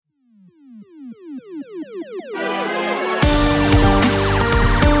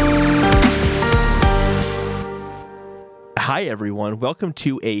Hi, everyone. Welcome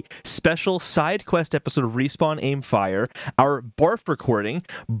to a special side quest episode of Respawn Aim Fire, our BARF recording.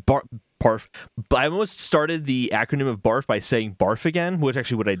 BARF. I almost started the acronym of BARF by saying BARF again, which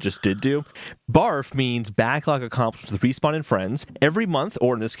actually what I just did do. BARF means Backlog Accomplished with Respawn and Friends. Every month,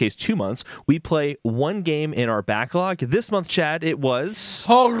 or in this case 2 months, we play one game in our backlog. This month, Chad, it was...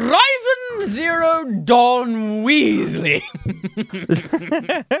 Horizon Zero Dawn Weasley.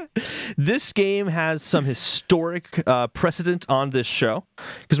 This game has some historic precedent on this show,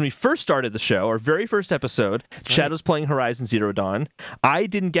 because when we first started the show, our very first episode, Chad was playing Horizon Zero Dawn. I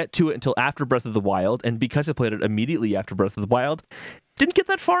didn't get to it until after Breath of the Wild, and because I played it immediately after Breath of the Wild, didn't get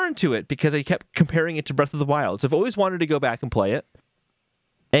that far into it because I kept comparing it to Breath of the Wild. So I've always wanted to go back and play it.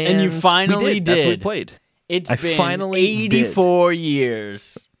 And you finally did. That's what we played. It's been 84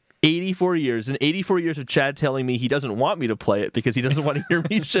 years. 84 years, and 84 years of Chad telling me he doesn't want me to play it because he doesn't want to hear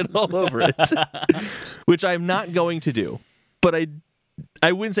me shit all over it, which I'm not going to do. But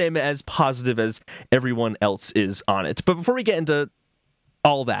I wouldn't say I'm as positive as everyone else is on it. But before we get into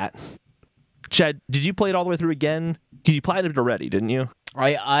all that, Chad, did you play it all the way through again? You platinumed it already, didn't you?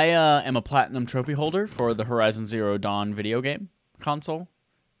 I am a platinum trophy holder for the Horizon Zero Dawn video game console,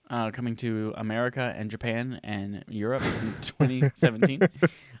 coming to America and Japan and Europe in 2017.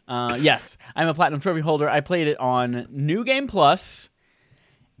 Yes, I'm a platinum trophy holder. I played it on New Game Plus,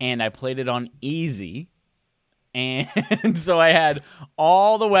 and I played it on Easy. And so I had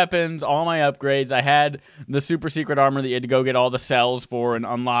all the weapons, all my upgrades. I had the super secret armor that you had to go get all the cells for and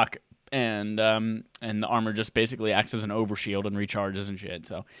unlock, and the armor just basically acts as an overshield and recharges and shit.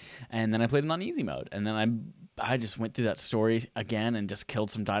 So, and then I played it on easy mode, and then I just went through that story again and just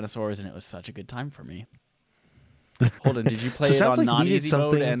killed some dinosaurs, and it was such a good time for me. Holden, did you play it on non-easy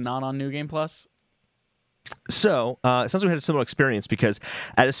mode and not on New Game Plus? So, it sounds like we had a similar experience because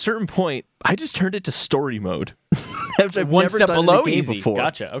at a certain point, I just turned it to story mode. I've One never step done below in a game easy. before.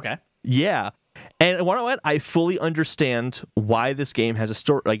 Gotcha, okay. Yeah. And you know what? I fully understand why this game has a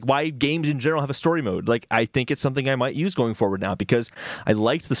story, like why games in general have a story mode. Like, I think it's something I might use going forward now because I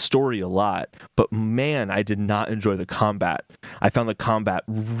liked the story a lot, but man, I did not enjoy the combat. I found the combat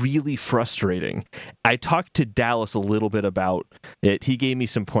really frustrating. I talked to Dallas a little bit about it. He gave me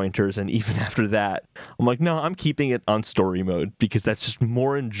some pointers, and even after that, I'm like, no, I'm keeping it on story mode because that's just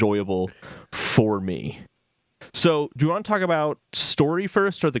more enjoyable for me. So, do you want to talk about story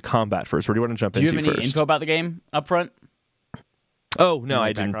first or the combat first? Where do you want to jump into first? Do you have any info about the game up front? Oh, no,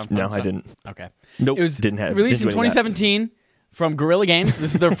 I didn't. No, I didn't. Okay. Nope, It was didn't have released in didn't do any of that. 2017 from Guerrilla Games.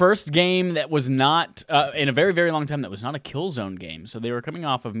 This is their first game that was not, in a very, very long time, that was not a Killzone game. So they were coming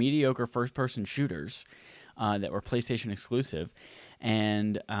off of mediocre first-person shooters that were PlayStation exclusive.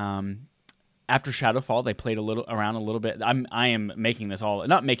 And after Shadowfall, they played around a little bit. I am making this all,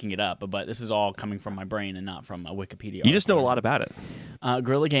 not making it up, but this is all coming from my brain and not from a Wikipedia. You just know a lot about it.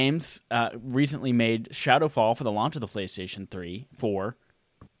 Guerrilla Games recently made Shadowfall for the launch of the PlayStation 4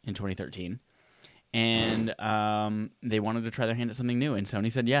 in 2013. And they wanted to try their hand at something new, and Sony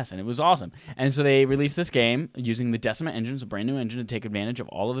said yes, and it was awesome. And so they released this game using the Decima engine, a brand new engine to take advantage of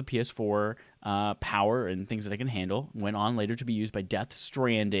all of the PS4 power and things that it can handle. Went on later to be used by Death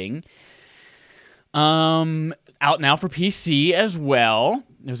Stranding. Out now for PC as well.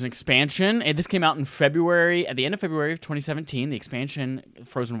 There's an expansion. This came out in February, at the end of February of 2017. The expansion,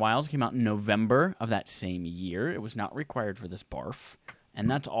 Frozen Wilds, came out in November of that same year. It was not required for this barf, and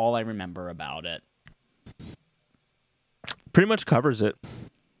that's all I remember about it. Pretty much covers it.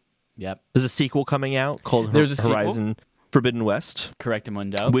 Yep. There's a sequel coming out called There's a Horizon Forbidden West.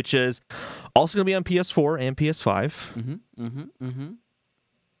 Correctamundo. Which is also going to be on PS4 and PS5.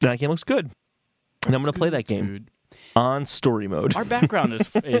 That game looks good. And I'm going to play that game on story mode. Our background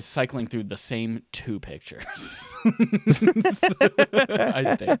is cycling through the same two pictures.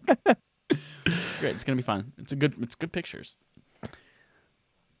 I think. Great. It's going to be fun. It's good pictures.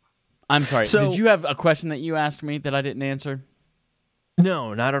 I'm sorry. So, did you have a question that you asked me that I didn't answer?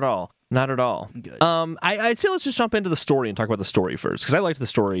 No, not at all. Not at all. Good. I'd say let's just jump into the story and talk about the story first, because I liked the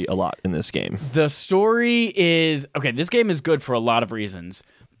story a lot in this game. The story is... Okay, this game is good for a lot of reasons,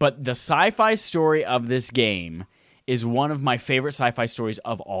 but the sci-fi story of this game is one of my favorite sci-fi stories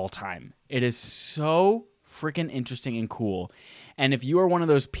of all time. It is so freaking interesting and cool. And if you are one of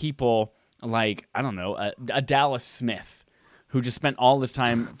those people like, I don't know, a Dallas Smith, who just spent all this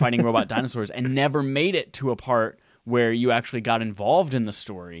time fighting robot dinosaurs and never made it to a part where you actually got involved in the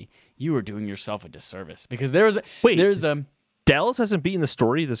story, you are doing yourself a disservice. Because there's Dallas hasn't beaten the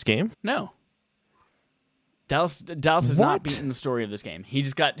story of this game? No. Dallas has not beaten the story of this game. He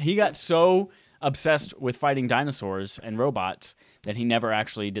got so obsessed with fighting dinosaurs and robots that he never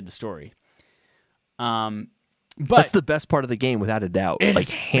actually did the story. But that's the best part of the game, without a doubt. it Like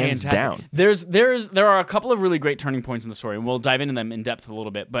is hands fantastic. down. There are a couple of really great turning points in the story, and we'll dive into them in depth a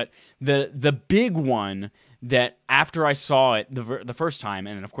little bit. But the big one that after I saw it the first time,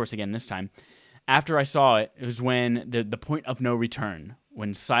 and then of course again this time, after I saw it, it was when the point of no return,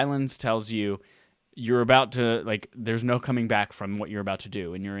 when Silence tells you you're about to, like, there's no coming back from what you're about to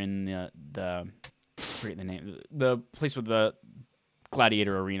do, and you're in the I forget the name, the place with the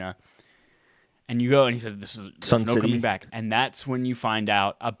gladiator arena. And you go, and he says, there's Sun no City. coming back. And that's when you find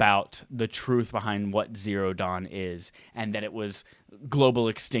out about the truth behind what Zero Dawn is, and that it was global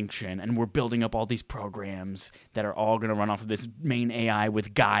extinction, and we're building up all these programs that are all going to run off of this main AI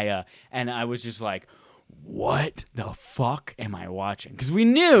with Gaia. And I was just like, what the fuck am I watching? Because we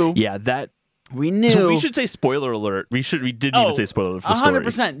knew. Yeah, that. We knew. So we should say spoiler alert. We didn't even say spoiler alert for the story.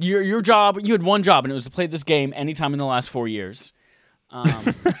 100%. Your job, you had one job, and it was to play this game anytime in the last 4 years.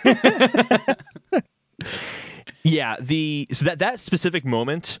 Yeah, so that specific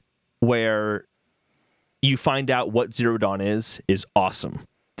moment where you find out what Zero Dawn is awesome.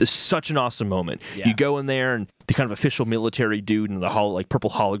 It's such an awesome moment. Yeah. You go in there, and the kind of official military dude in the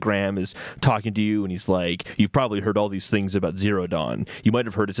purple hologram is talking to you, and he's like, "You've probably heard all these things about Zero Dawn. You might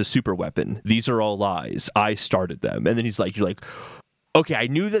have heard it's a super weapon. These are all lies. I started them." And then you're like, okay, I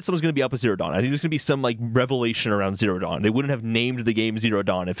knew that someone's going to be up with Zero Dawn. I think there's going to be some like revelation around Zero Dawn. They wouldn't have named the game Zero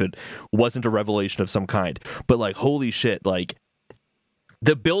Dawn if it wasn't a revelation of some kind. But like, holy shit, like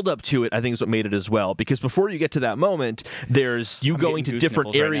the build up to it, I think, is what made it as well. Because before you get to that moment, there's you going to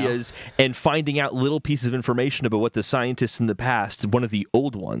different areas and finding out little pieces of information about what the scientists in the past, one of the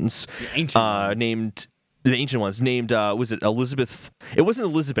old ones, named was it Elizabeth? It wasn't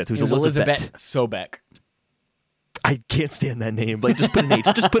Elizabeth. It was Elizabeth Sobek. I can't stand that name. Like, just put an H.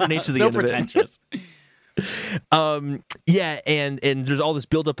 Just put an H to the So end pretentious. of it. Yeah, and there's all this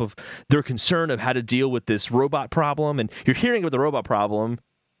buildup of their concern of how to deal with this robot problem, and you're hearing about the robot problem,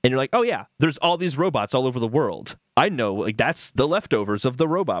 and you're like, oh yeah, there's all these robots all over the world. I know, like that's the leftovers of the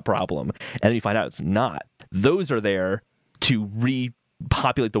robot problem, and then you find out it's not. Those are there to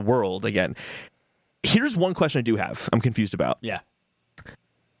repopulate the world again. Here's one question I do have. I'm confused about. Yeah.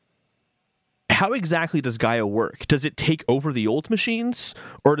 How exactly does Gaia work? Does it take over the old machines,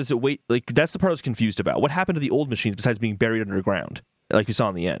 or does it wait? Like, that's the part I was confused about. What happened to the old machines besides being buried underground, like we saw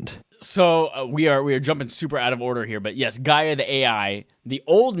in the end? So we are jumping super out of order here, but yes, Gaia the AI, the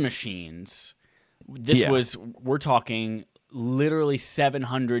old machines. We're talking literally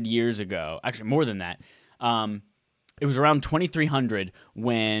 700 years ago. Actually, more than that. It was around 2300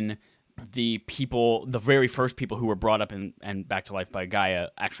 when the very first people who were brought up and back to life by Gaia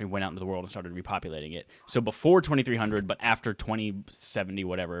actually went out into the world and started repopulating it. So before 2300, but after 2070,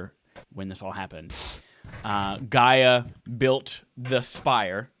 whatever, when this all happened, Gaia built the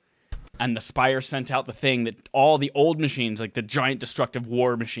Spire, and the Spire sent out the thing that all the old machines, like the giant destructive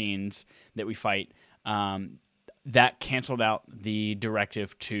war machines that we fight, that canceled out the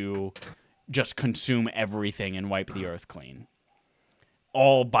directive to just consume everything and wipe the earth clean.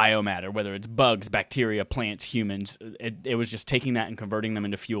 All biomatter, whether it's bugs, bacteria, plants, humans, it was just taking that and converting them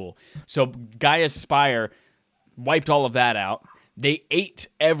into fuel. So Gaia's Spire wiped all of that out. They ate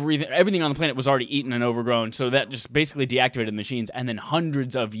everything. Everything on the planet was already eaten and overgrown, so that just basically deactivated the machines, and then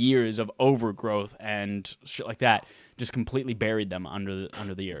hundreds of years of overgrowth and shit like that just completely buried them under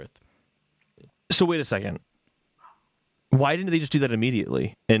the earth. So wait a second. Why didn't they just do that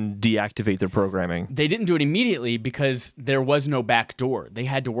immediately and deactivate their programming? They didn't do it immediately because there was no back door. They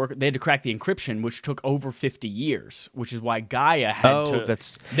had to crack the encryption, which took over 50 years, which is why Gaia had to.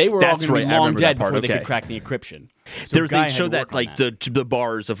 They were all going to be long dead before they could crack the encryption. So they show that like the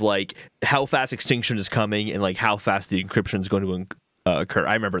bars of like how fast extinction is coming and like how fast the encryption is going to occur.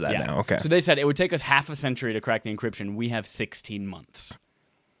 I remember that now. Okay. So they said it would take us half a century to crack the encryption. We have 16 months.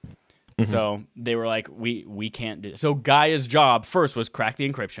 So they were like, we can't do it. So Gaia's job first was crack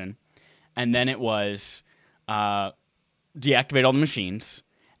the encryption, and then it was deactivate all the machines,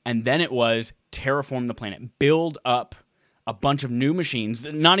 and then it was terraform the planet, build up a bunch of new machines,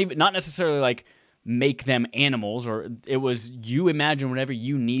 not necessarily like make them animals, or it was you imagine whatever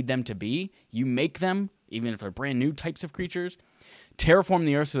you need them to be, you make them, even if they're brand new types of creatures, terraform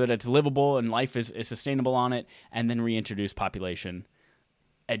the earth so that it's livable and life is sustainable on it, and then reintroduce population.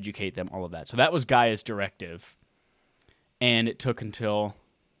 Educate them, all of that. So that was Gaia's directive, and it took until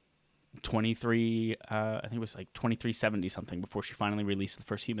 23. I think it was like 2370 something before she finally released the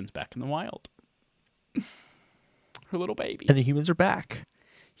first humans back in the wild. Her little babies. And the humans are back.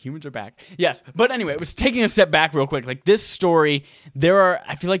 Humans are back. Yes, but anyway, it was taking a step back real quick. Like this story,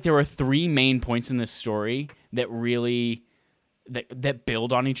 I feel like there are three main points in this story that really that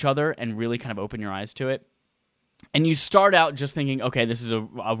build on each other and really kind of open your eyes to it. And you start out just thinking, okay, this is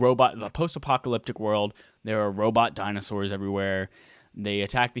a post-apocalyptic world. There are robot dinosaurs everywhere. They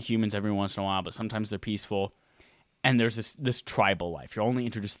attack the humans every once in a while, but sometimes they're peaceful. And there's this tribal life. You're only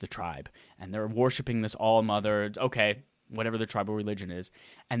introduced to the tribe. And they're worshiping this all-mother, okay, whatever the tribal religion is.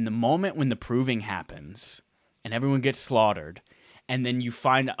 And the moment when the proving happens and everyone gets slaughtered, and then you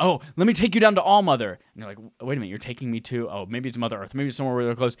find, oh, let me take you down to All-Mother. And you're like, wait a minute, you're taking me to, oh, maybe it's Mother Earth. Maybe it's somewhere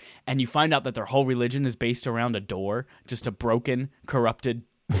really close. And you find out that their whole religion is based around a door, just a broken, corrupted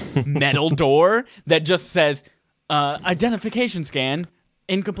metal door that just says, identification scan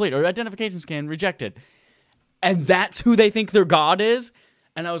incomplete, or identification scan rejected. And that's who they think their god is?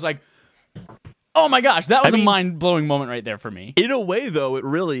 And I was like, oh my gosh, that was a mind-blowing moment right there for me. In a way, though, it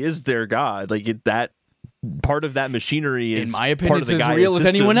really is their god. Like, that part of that machinery is, in my opinion, part of the it's as Gaia real as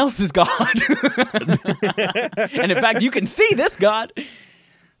system. anyone else's god. And in fact, you can see this god.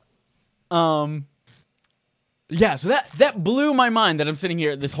 Yeah, so that blew my mind that I'm sitting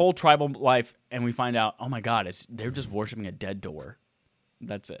here, this whole tribal life, and we find out, oh my god, they're just worshiping a dead door.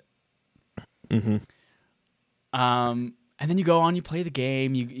 That's it. Mm-hmm. And then you go on, you play the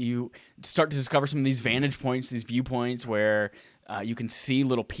game, you start to discover some of these vantage points, these viewpoints where you can see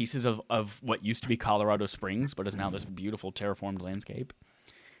little pieces of what used to be Colorado Springs, but is now this beautiful terraformed landscape.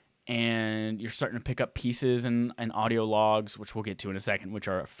 And you're starting to pick up pieces and audio logs, which we'll get to in a second, which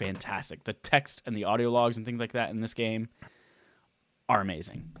are fantastic. The text and the audio logs and things like that in this game are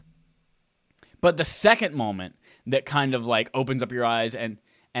amazing. But the second moment that kind of like opens up your eyes, and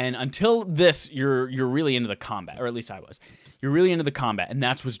until this, you're really into the combat, or at least I was. You're really into the combat, and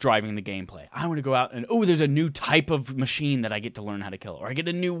that's what's driving the gameplay. I want to go out and, there's a new type of machine that I get to learn how to kill, or I get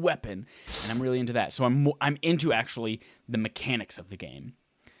a new weapon, and I'm really into that. So I'm into actually the mechanics of the game.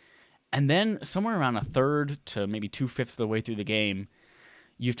 And then somewhere around a third to maybe 2/5 of the way through the game,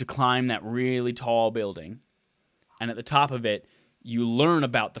 you have to climb that really tall building. And at the top of it, you learn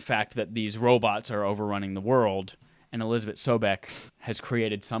about the fact that these robots are overrunning the world, and Elizabeth Sobek has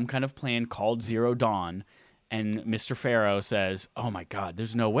created some kind of plan called Zero Dawn, and Mr. Pharaoh says, oh my god,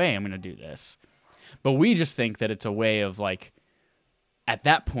 there's no way I'm going to do this. But we just think that it's a way of, like, at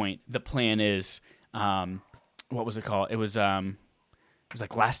that point, the plan is, what was it called? It was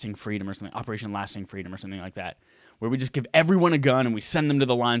like Lasting Freedom or something, Operation Lasting Freedom or something like that, where we just give everyone a gun and we send them to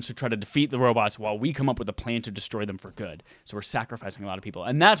the lines to try to defeat the robots while we come up with a plan to destroy them for good. So we're sacrificing a lot of people.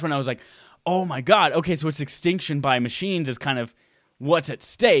 And that's when I was like, oh my god, okay, so it's extinction by machines is kind of what's at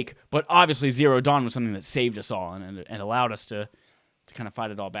stake, but obviously Zero Dawn was something that saved us all and allowed us to kind of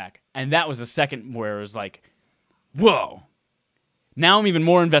fight it all back. And that was the second where it was like, whoa. Now I'm even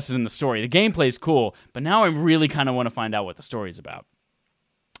more invested in the story. The gameplay is cool, but now I really kind of want to find out what the story is about.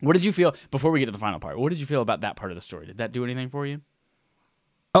 What did you feel, before we get to the final part, what did you feel about that part of the story? Did that do anything for you?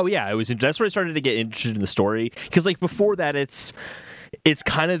 Oh yeah, that's where I started to get interested in the story, because like before that, it's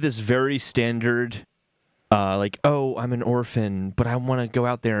kind of this very standard, like, oh, I'm an orphan, but I want to go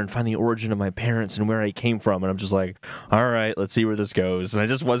out there and find the origin of my parents and where I came from, and I'm just like, all right, let's see where this goes. And I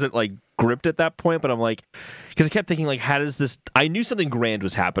just wasn't like gripped at that point, but I'm like, because I kept thinking like, how does this? I knew something grand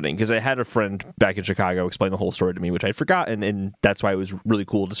was happening because I had a friend back in Chicago explain the whole story to me, which I'd forgotten, and that's why it was really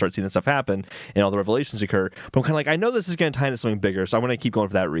cool to start seeing this stuff happen and all the revelations occur. But I'm kind of like, I know this is going to tie into something bigger, so I want to keep going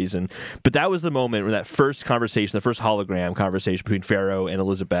for that reason. But that was the moment where that first conversation, the first hologram conversation between Pharaoh and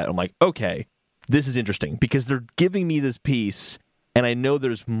Elizabeth, I'm like, okay, this is interesting because they're giving me this piece, and I know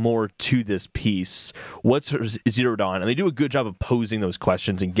there's more to this piece. What's Zero Dawn? And they do a good job of posing those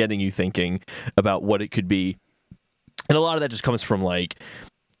questions and getting you thinking about what it could be. And a lot of that just comes from like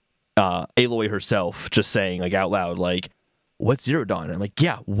Aloy herself just saying like out loud, like, what's Zero Dawn? And I'm like,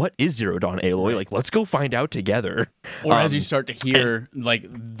 yeah, what is Zero Dawn, Aloy? Right. Like, let's go find out together. Or as you start to hear like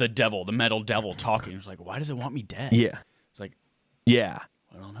the devil, the metal devil talking, it's like, why does it want me dead? Yeah. It's like, yeah.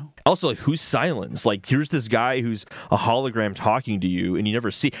 I don't know. Also, like, who's Silence? Like, here's this guy who's a hologram talking to you, and you never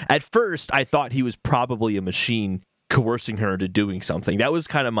see. At first, I thought he was probably a machine coercing her into doing something. That was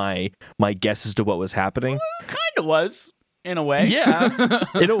kind of my guess as to what was happening. Well, kind of was, in a way. Yeah,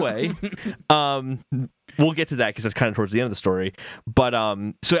 in a way. We'll get to that because that's kind of towards the end of the story. But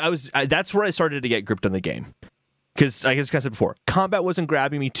so that's where I started to get gripped on the game. Because I guess I said before, combat wasn't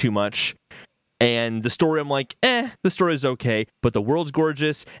grabbing me too much. And the story, I'm like, the story is okay, but the world's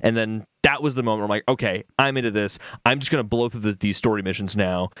gorgeous. And then that was the moment where I'm like, okay, I'm into this. I'm just going to blow through these story missions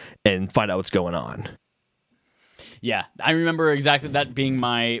now and find out what's going on. Yeah, I remember exactly that being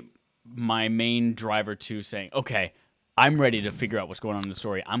my main driver to saying, okay, I'm ready to figure out what's going on in the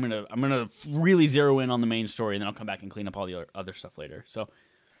story. I'm gonna really zero in on the main story, and then I'll come back and clean up all the other stuff later. So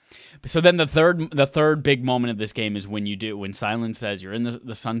then the third big moment of this game is when Silence says you're in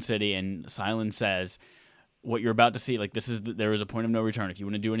the Sun City, and Silence says, what you're about to see, like there is a point of no return. If you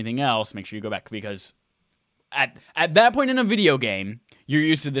want to do anything else, make sure you go back, because at that point in a video game, you're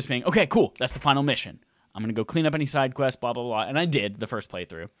used to this being, okay, cool, that's the final mission. I'm going to go clean up any side quests, blah, blah, blah. And I did the first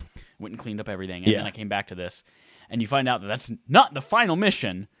playthrough. Went and cleaned up everything, and then I came back to this. And you find out that that's not the final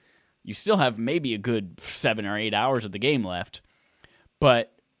mission. You still have maybe a good 7 or 8 hours of the game left.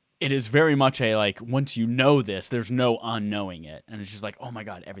 But it is very much a, like, once you know this, there's no unknowing it. And it's just like, oh my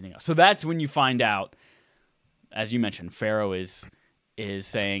God, everything else. So that's when you find out, as you mentioned, Pharaoh is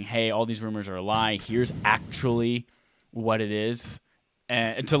saying, hey, all these rumors are a lie. Here's actually what it is.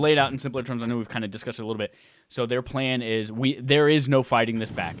 And to lay it out in simpler terms, I know we've kind of discussed it a little bit. So their plan is, there is no fighting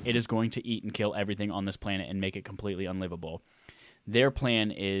this back. It is going to eat and kill everything on this planet and make it completely unlivable. Their plan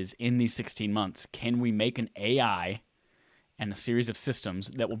is, in these 16 months, can we make an AI and a series of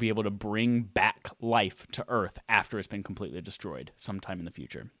systems that will be able to bring back life to Earth after it's been completely destroyed sometime in the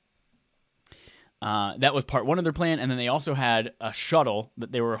future? That was part one of their plan, and then they also had a shuttle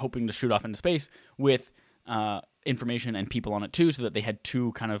that they were hoping to shoot off into space with information and people on it too, so that they had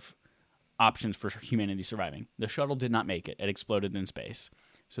two kind of options for humanity surviving. The shuttle did not make it. It exploded in space.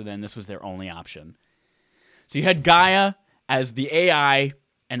 So then this was their only option. So you had Gaia as the AI,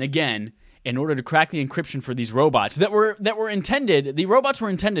 and again, in order to crack the encryption for these robots that were intended, the robots were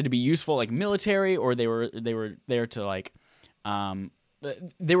intended to be useful, like military, or they were there to like,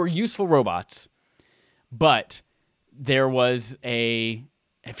 they were useful robots, but there was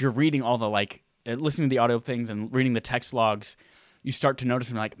if you're reading all the like, listening to the audio things and reading the text logs, you start to notice,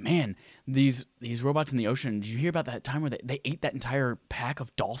 and like, man, these robots in the ocean, did you hear about that time where they ate that entire pack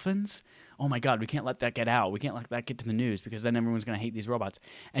of dolphins? Oh my God, we can't let that get out. We can't let that get to the news, because then everyone's going to hate these robots.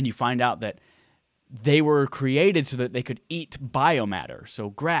 And you find out that they were created so that they could eat biomatter, so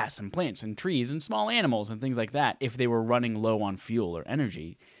grass and plants and trees and small animals and things like that, if they were running low on fuel or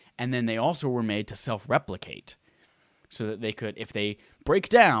energy. And then they also were made to self-replicate, so that they could, if they break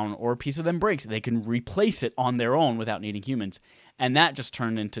down or a piece of them breaks, they can replace it on their own without needing humans. And that just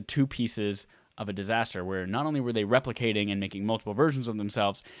turned into two pieces of a disaster, where not only were they replicating and making multiple versions of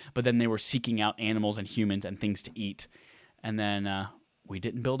themselves, but then they were seeking out animals and humans and things to eat. And then we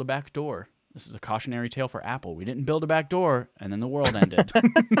didn't build a back door. This is a cautionary tale for Apple. We didn't build a back door, and then the world ended.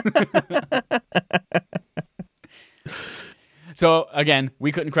 So again,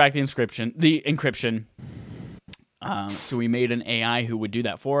 we couldn't crack the encryption. So we made an AI who would do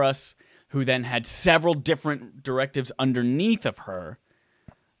that for us, who then had several different directives underneath of her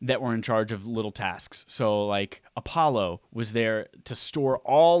that were in charge of little tasks. So like Apollo was there to store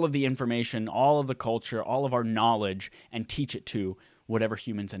all of the information, all of the culture, all of our knowledge, and teach it to whatever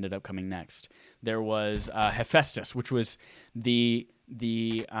humans ended up coming next. There was Hephaestus, which was the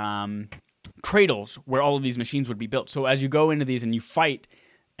cradles where all of these machines would be built. So as you go into these and you fight,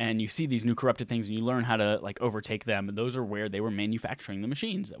 and you see these new corrupted things, and you learn how to like overtake them. And those are where they were manufacturing the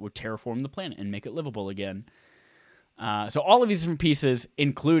machines that would terraform the planet and make it livable again. So all of these different pieces,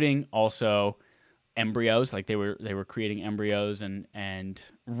 including also embryos, like they were creating embryos and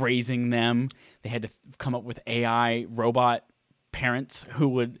raising them. They had to come up with AI robot parents who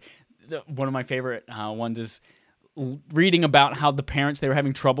would. One of my favorite ones is reading about how the parents, they were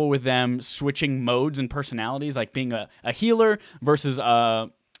having trouble with them switching modes and personalities, like being a healer versus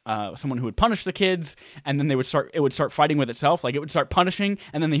someone who would punish the kids, and then it would start fighting with itself. Like it would start punishing,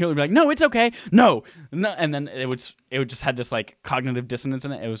 and then the healer would be like, "No, it's okay, no," and then it would just had this like cognitive dissonance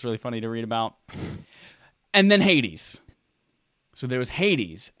in it. It was really funny to read about. And then Hades. So there was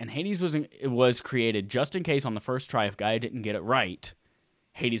Hades, and Hades was created just in case on the first try, if Gaia didn't get it right,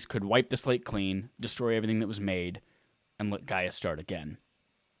 Hades could wipe the slate clean, destroy everything that was made, and let Gaia start again.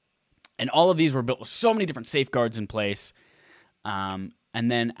 And all of these were built with so many different safeguards in place. And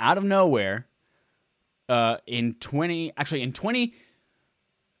then out of nowhere, in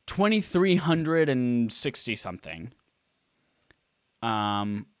 2360 something,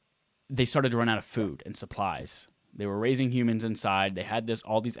 they started to run out of food and supplies. They were raising humans inside. They had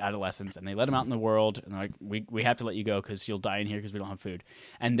all these adolescents, and they let them out in the world. And they're like, we have to let you go because you'll die in here because we don't have food.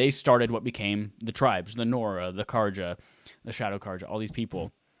 And they started what became the tribes, the Nora, the Karja, the Shadow Karja, all these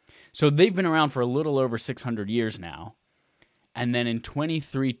people. So they've been around for a little over 600 years now. And then in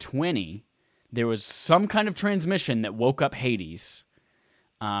 2320, there was some kind of transmission that woke up Hades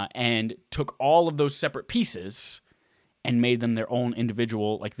and took all of those separate pieces and made them their own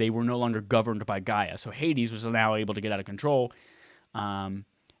individual, like they were no longer governed by Gaia. So Hades was now able to get out of control. And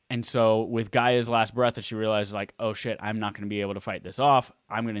so with Gaia's last breath, that she realized, like, oh shit, I'm not going to be able to fight this off.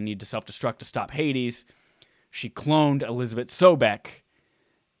 I'm going to need to self-destruct to stop Hades. She cloned Elizabeth Sobek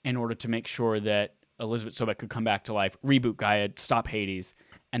in order to make sure that Elizabeth Sobek could come back to life, reboot Gaia, stop Hades,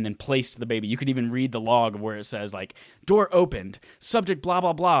 and then placed the baby. You could even read the log where it says like door opened, subject blah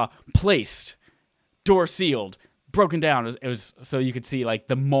blah blah, placed, door sealed, broken down. It was so you could see like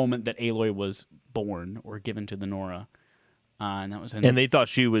the moment that Aloy was born or given to the Nora, and that was. And they thought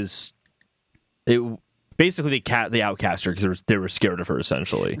she was. Basically, they outcast her because they were scared of her,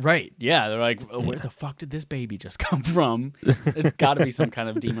 essentially. Right, yeah. They're like, oh, where the fuck did this baby just come from? It's got to be some kind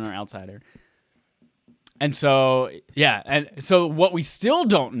of demon or outsider. And so, yeah. And so what we still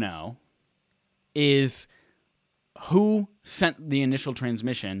don't know is who sent the initial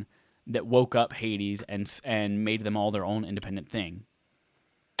transmission that woke up Hades and made them all their own independent thing.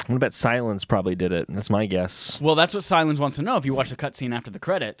 I bet Silence probably did it. That's my guess. Well, that's what Silence wants to know. If you watch the cutscene after the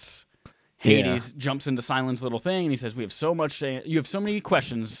credits, Hades jumps into Silence's little thing and he says, "We have so much. You have so many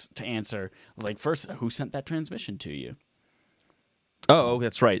questions to answer. Like, first, who sent that transmission to you?" Oh,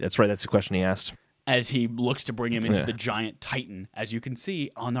 that's right. That's the question he asked. As he looks to bring him into the giant Titan, as you can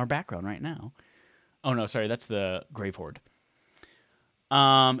see on our background right now. Oh no, sorry, that's the Grave Horde.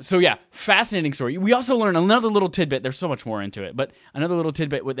 So yeah, fascinating story. We also learn another little tidbit. There's so much more into it, but another little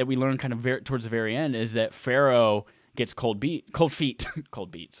tidbit that we learn kind of towards the very end is that Pharaoh gets cold feet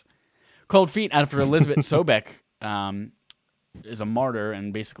after Elizabeth Sobek is a martyr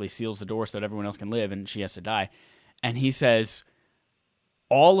and basically seals the door so that everyone else can live, and she has to die. And he says,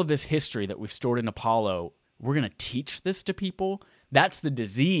 all of this history that we've stored in Apollo, we're going to teach this to people. That's the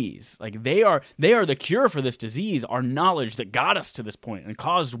disease. Like they are the cure for this disease, our knowledge that got us to this point and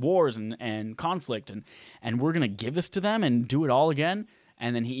caused wars and conflict. And we're going to give this to them and do it all again.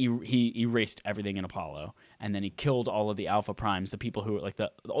 And then he erased everything in Apollo. And then he killed all of the Alpha Primes, the people who like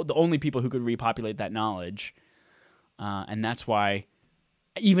the only people who could repopulate that knowledge. And that's why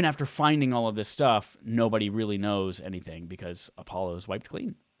even after finding all of this stuff, nobody really knows anything because Apollo is wiped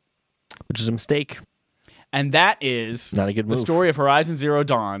clean. Which is a mistake. And that is not a good move. The story of Horizon Zero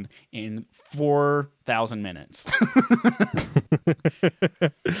Dawn in 4,000 minutes.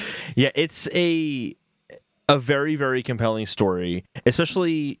 Yeah, it's a very, very compelling story,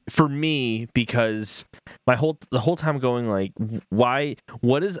 especially for me, because the whole time going like,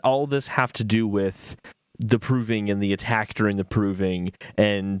 what does all this have to do with the proving and the attack during the proving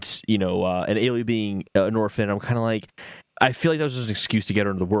and, and Aloy being an orphan? I'm kind of like, I feel like that was just an excuse to get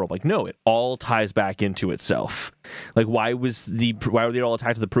her into the world. Like, no, it all ties back into itself. Like, why were they all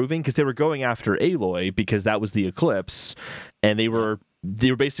attacked to the proving? Because they were going after Aloy because that was the eclipse, and they were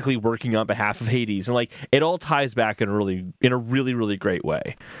basically working on behalf of Hades, and like it all ties back in a really, really great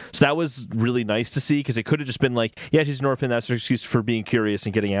way. So that was really nice to see because it could have just been like, yeah, she's an orphan, that's her excuse for being curious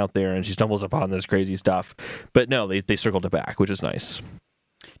and getting out there, and she stumbles upon this crazy stuff. But no, they circled it back, which is nice.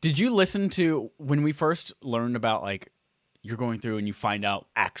 Did you listen to when we first learned about like? You're going through and you find out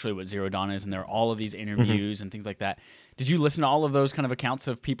actually what Zero Dawn is, and there are all of these interviews and things like that. Did you listen to all of those kind of accounts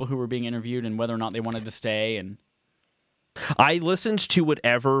of people who were being interviewed and whether or not they wanted to stay? And I listened to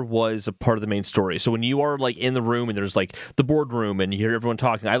whatever was a part of the main story. So when you are like in the room and there's like the boardroom and you hear everyone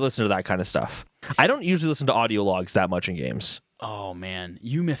talking, I listen to that kind of stuff. I don't usually listen to audio logs that much in games. Oh man,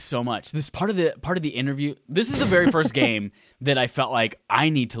 you miss so much. This part of the interview. This is the very first game that I felt like I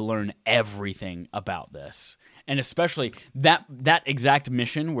need to learn everything about this. And especially that exact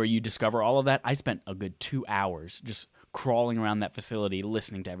mission where you discover all of that, I spent a good 2 hours just crawling around that facility,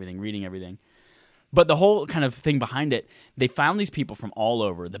 listening to everything, reading everything. But the whole kind of thing behind it, they found these people from all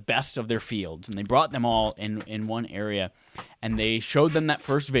over, the best of their fields, and they brought them all in one area, and they showed them that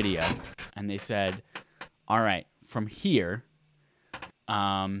first video, and they said, all right, from here,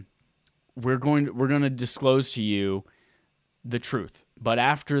 we're going to disclose to you the truth. But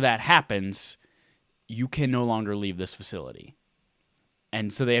after that happens, you can no longer leave this facility.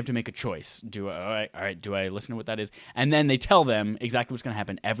 And so they have to make a choice. Do I listen to what that is? And then they tell them exactly what's going to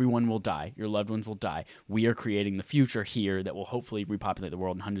happen. Everyone will die. Your loved ones will die. We are creating the future here that will hopefully repopulate the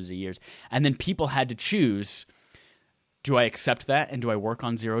world in hundreds of years. And then people had to choose, do I accept that and do I work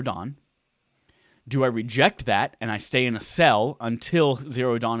on Zero Dawn? Do I reject that and I stay in a cell until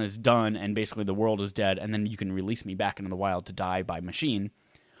Zero Dawn is done and basically the world is dead and then you can release me back into the wild to die by machine?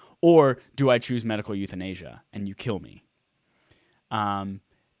 Or do I choose medical euthanasia and you kill me? And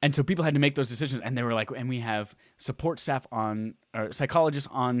so people had to make those decisions, and they were like, and we have support staff or psychologists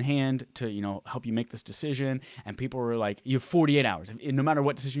on hand to, help you make this decision. And people were like, you have 48 hours. No matter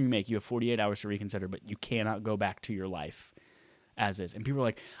what decision you make, you have 48 hours to reconsider, but you cannot go back to your life as is. And people were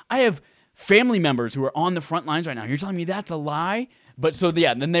like, I have family members who are on the front lines right now. You're telling me that's a lie? But so,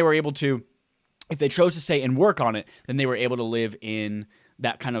 yeah, then they were able to, if they chose to stay and work on it, then they were able to live in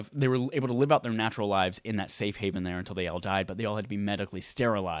they were able to live out their natural lives in that safe haven there until they all died, but they all had to be medically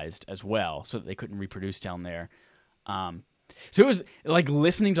sterilized as well so that they couldn't reproduce down there. So it was like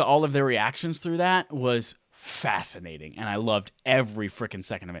listening to all of their reactions through that was fascinating, and I loved every freaking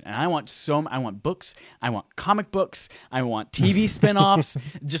second of it. And I want books, I want comic books, I want TV spin-offs,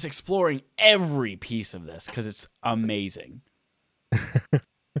 just exploring every piece of this because it's amazing.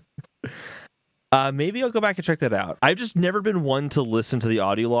 Maybe I'll go back and check that out. I've just never been one to listen to the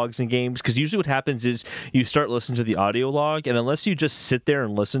audio logs in games because usually what happens is you start listening to the audio log, and unless you just sit there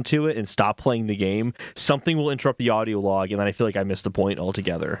and listen to it and stop playing the game, something will interrupt the audio log, and then I feel like I missed the point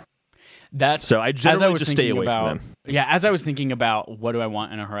altogether. So I generally just stay away from them. Yeah, as I was thinking about what do I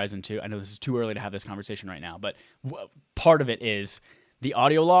want in a Horizon 2, I know this is too early to have this conversation right now, but part of it is the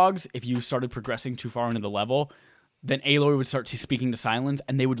audio logs. If you started progressing too far into the level, then Aloy would start speaking to Silence,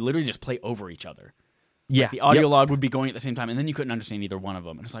 and they would literally just play over each other. Yeah. Like the audio log would be going at the same time, and then you couldn't understand either one of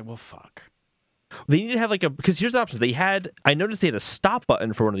them. And it's like, well, fuck. They need to have because here's the option. I noticed they had a stop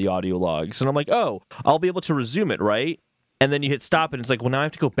button for one of the audio logs, and I'm like, oh, I'll be able to resume it, right? And then you hit stop, and it's like, well, now I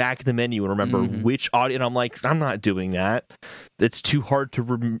have to go back to the menu and remember which audio. And I'm like, I'm not doing that. It's too hard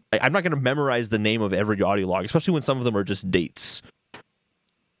to I'm not going to memorize the name of every audio log, especially when some of them are just dates.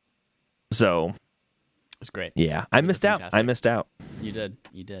 So it's great. Yeah, I missed out. You did.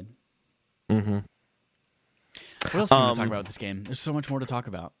 Mm-hmm. What else do you want to talk about with this game? There's so much more to talk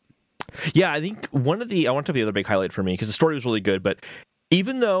about. Yeah, I think I want to be the other big highlight for me because the story was really good, but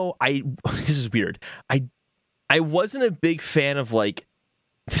even though this is weird, I wasn't a big fan of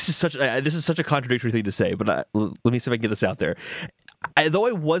this is such a contradictory thing to say, but let me see if I can get this out there. Though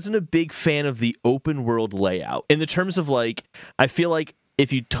I wasn't a big fan of the open world layout in the terms of I feel like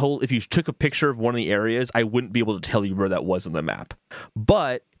if you took a picture of one of the areas, I wouldn't be able to tell you where that was on the map.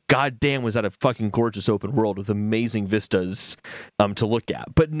 But goddamn, was that a fucking gorgeous open world with amazing vistas to look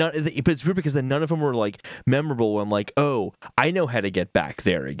at. But it's weird because then none of them were memorable. I'm like, oh, I know how to get back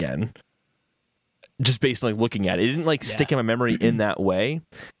there again. Just based on looking at it. It didn't stick in my memory in that way.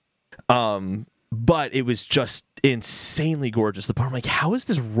 But it was just insanely gorgeous. The part I'm like, how is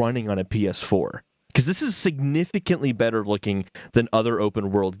this running on a PS4? Because this is significantly better looking than other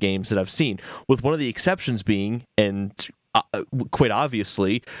open world games that I've seen, with one of the exceptions being, and quite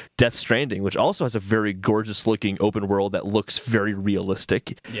obviously, Death Stranding, which also has a very gorgeous looking open world that looks very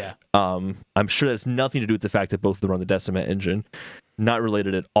realistic. Yeah. I'm sure that's nothing to do with the fact that both of them are on the Decima engine. Not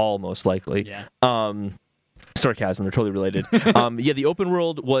related at all, most likely. Yeah. Sarcasm, they're totally related. Yeah, the open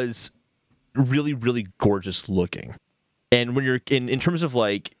world was really, really gorgeous looking. And when you're in terms of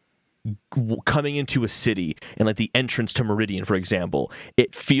coming into a city and the entrance to Meridian, for example,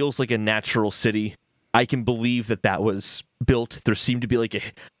 it feels like a natural city. I can believe that was built. There seemed to be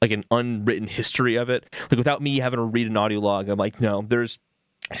an unwritten history of it. Without me having to read an audio log, I'm like, no, there's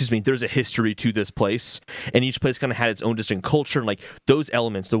a history to this place, and each place kind of had its own distinct culture, and those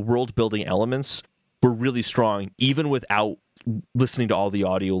elements, the world building elements, were really strong, even without listening to all the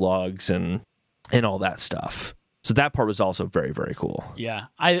audio logs and all that stuff. So that part was also very, very cool. Yeah,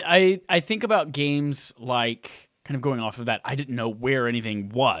 I think about games kind of going off of that. I didn't know where anything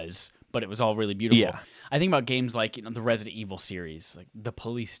was, but it was all really beautiful. Yeah. I think about games like the Resident Evil series, like the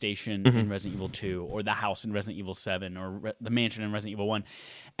police station in Resident Evil 2, or the house in Resident Evil 7, or the mansion in Resident Evil 1,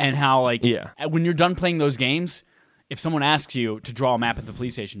 and how when you're done playing those games, if someone asks you to draw a map at the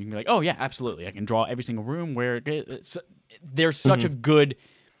police station, you can be like, oh yeah, absolutely, I can draw every single room where there's such a good.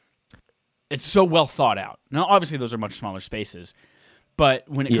 It's so well thought out. Now, obviously, those are much smaller spaces, but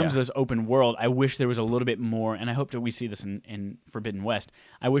when it comes to this open world, I wish there was a little bit more, and I hope that we see this in Forbidden West.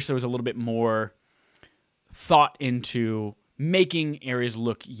 I wish there was a little bit more thought into making areas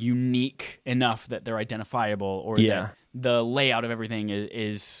look unique enough that they're identifiable, or that the layout of everything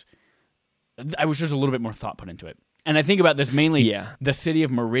is. I wish there's a little bit more thought put into it. And I think about this mainly the city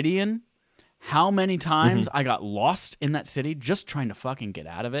of Meridian. How many times I got lost in that city just trying to fucking get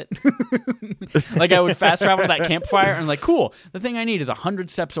out of it. I would fast travel to that campfire and cool, the thing I need is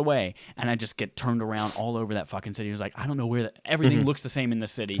 100 steps away. And I just get turned around all over that fucking city. It was I don't know where everything looks the same in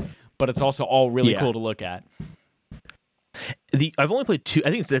this city, but it's also all really cool to look at. I've only played 2.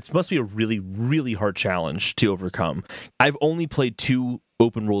 I think that must be a really, really hard challenge to overcome. I've only played 2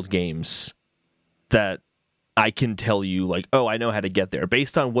 open world games that I can tell you oh, I know how to get there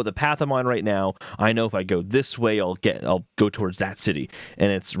based on what the path I'm on right now. I know if I go this way, I'll go towards that city. And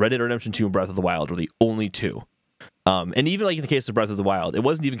it's Red Dead Redemption 2 and Breath of the Wild are the only 2. And even in the case of Breath of the Wild, it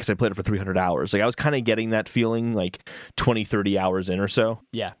wasn't even because I played it for 300 hours. I was kind of getting that feeling 20, 30 hours in or so.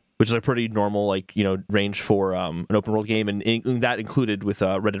 Yeah. Which is a pretty normal range for an open world game, and that included with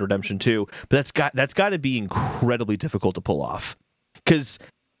Red Dead Redemption 2. But that's got to be incredibly difficult to pull off, because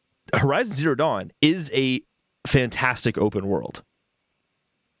Horizon Zero Dawn is a fantastic open world.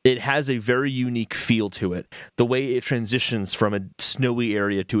 it has a very unique feel to it. The way it transitions from a snowy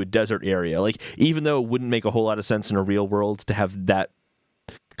area to a desert area. Like, even though it wouldn't make a whole lot of sense in a real world to have that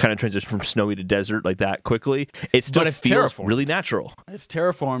kind of transition from snowy to desert like that quickly, it still feels really natural. It's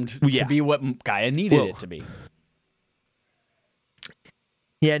terraformed to be what Gaia needed it to be.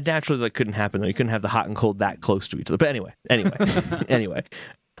 Yeah, naturally that couldn't happen though. You couldn't have the hot and cold that close to each other. But anyway.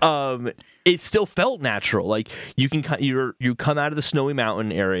 It still felt natural. Like, you come out of the snowy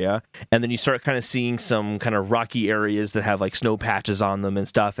mountain area, and then you start kind of seeing some kind of rocky areas that have like snow patches on them and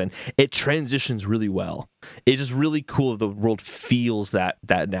stuff, and it transitions really well. It's just really cool. The world feels that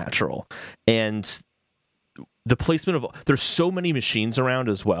natural, and the placement of there's so many machines around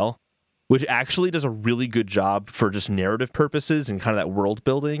as well, which actually does a really good job for just narrative purposes and kind of that world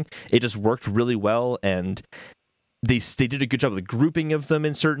building. It just worked really well, and they did a good job of the grouping of them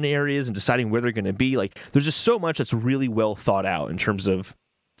in certain areas and deciding where they're going to be. Like, there's just so much that's really well thought out in terms of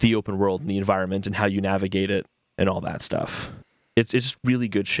the open world and the environment and how you navigate it and all that stuff. It's just really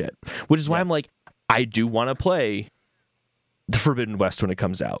good shit, which is why I'm like, I do want to play the Forbidden West when it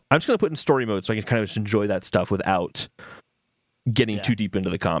comes out. I'm just going to put in story mode so I can kind of just enjoy that stuff without getting too deep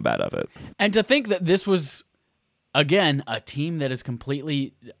into the combat of it. And to think that this was, again, a team that is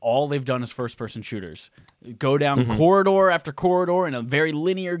completely, all they've done is first-person shooters. Go down corridor after corridor in a very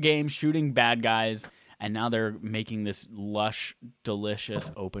linear game, shooting bad guys, and now they're making this lush,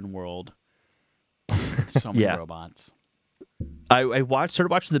 delicious open world with so many robots. I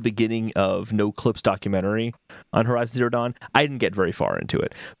started watching the beginning of No Clip's documentary on Horizon Zero Dawn. I didn't get very far into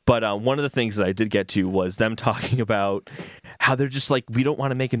it, but one of the things that I did get to was them talking about how they're just like, we don't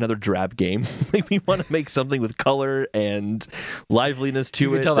want to make another drab game. Like, we want to make something with color and liveliness to it.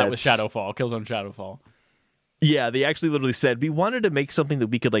 You can tell that with Shadowfall, Killzone Shadowfall. Yeah, they actually literally said, we wanted to make something that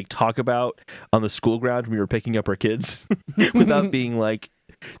we could like talk about on the school ground when we were picking up our kids without being like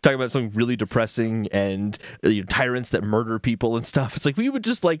talking about something really depressing and tyrants that murder people and stuff. It's like, we would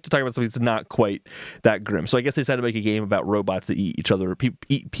just like to talk about something that's not quite that grim. So I guess they decided to make a game about robots that eat each other,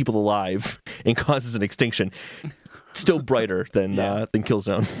 eat people alive, and causes an extinction. Still brighter than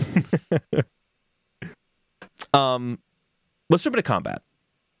Killzone. Let's jump into combat.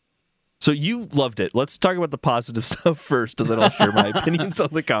 So you loved it. Let's talk about the positive stuff first, and then I'll share my opinions on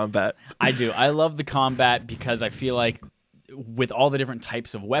the combat. I do. I love the combat because I feel like with all the different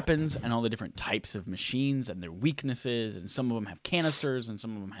types of weapons and all the different types of machines and their weaknesses, and some of them have canisters and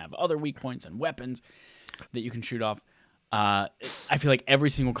some of them have other weak points and weapons that you can shoot off, I feel like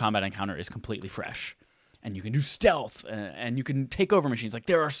every single combat encounter is completely fresh. And you can do stealth, and you can take over machines. Like,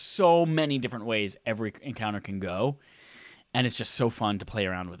 there are so many different ways every encounter can go. And it's just so fun to play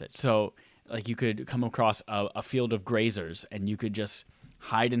around with it. So, like, you could come across a field of grazers, and you could just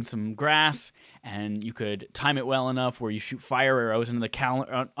hide in some grass, and you could time it well enough where you shoot fire arrows into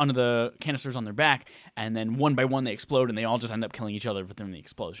the canisters on their back, and then one by one they explode, and they all just end up killing each other within the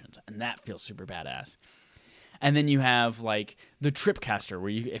explosions. And that feels super badass. And then you have, like, the Tripcaster,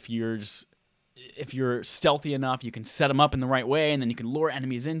 where if you're stealthy enough, you can set them up in the right way, and then you can lure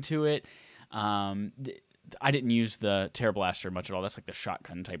enemies into it. I didn't use the Terror Blaster much at all. That's like the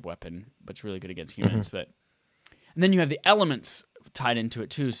shotgun type weapon, but it's really good against humans. And then you have the elements tied into it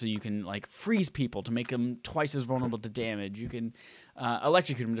too, so you can like freeze people to make them twice as vulnerable to damage. You can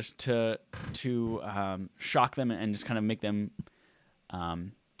electrocute them just to shock them and just kind of make them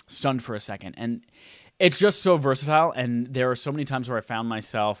stunned for a second. And it's just so versatile. And there are so many times where I found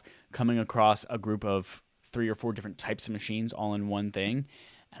myself coming across a group of 3 or 4 different types of machines all in one thing,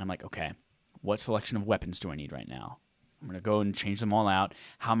 and I'm like, okay, what selection of weapons do I need right now? I'm going to go and change them all out.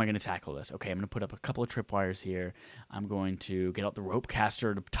 How am I going to tackle this? Okay, I'm going to put up a couple of tripwires here. I'm going to get out the rope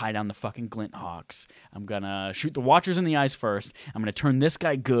caster to tie down the fucking glint hawks. I'm going to shoot the watchers in the eyes first. I'm going to turn this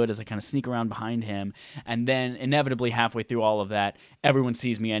guy good as I kind of sneak around behind him. And then inevitably halfway through all of that, everyone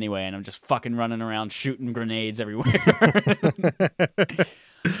sees me anyway, and I'm just fucking running around shooting grenades everywhere.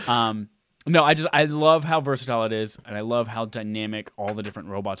 No, I love how versatile it is, and I love how dynamic all the different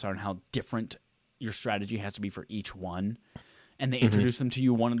robots are and how different your strategy has to be for each one. And they introduce them to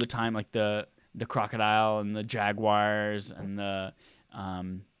you one at a time, like the crocodile and the jaguars and the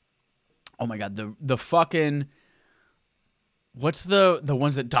oh my god, the fucking, what's the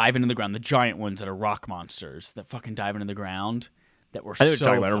ones that dive into the ground, the giant ones that are rock monsters that fucking dive into the ground that were I know so what you're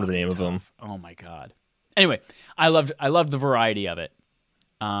talking about. I don't remember the name of them. Oh my god. Anyway, I loved the variety of it.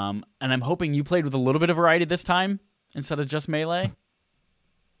 And I'm hoping you played with a little bit of variety this time instead of just melee.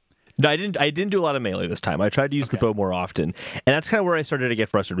 No, I didn't do a lot of melee this time. I tried to use the bow more often, and that's kind of where I started to get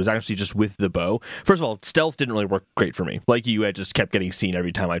frustrated. Was actually just with the bow. First of all, stealth didn't really work great for me. Like you, I just kept getting seen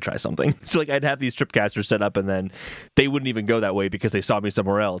every time I try something. So like I'd have these tripcasters set up, and then they wouldn't even go that way because they saw me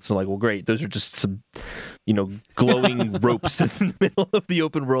somewhere else. And like, well, great, those are just some, glowing ropes in the middle of the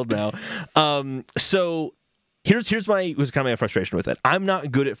open world now. So. Here's was kind of my frustration with it. I'm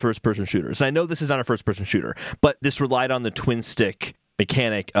not good at first-person shooters. And I know this is not a first-person shooter, but this relied on the twin stick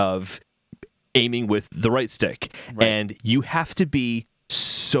mechanic of aiming with the right stick. Right. And you have to be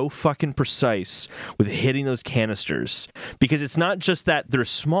so fucking precise with hitting those canisters because it's not just that they're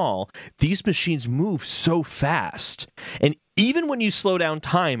small. These machines move so fast. And even when you slow down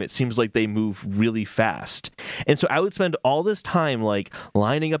time, it seems like they move really fast. And so I would spend all this time like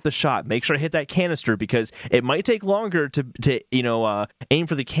lining up the shot, make sure I hit that canister because it might take longer to aim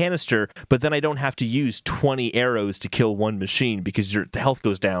for the canister, but then I don't have to use 20 arrows to kill one machine because the health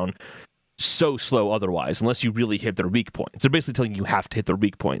goes down so slow otherwise, unless you really hit their weak points. They're basically telling you have to hit their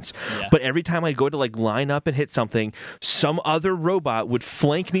weak points. Yeah. But every time I go to like line up and hit something, some other robot would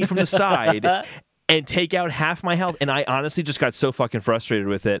flank me from the side and take out half my health. And I honestly just got so fucking frustrated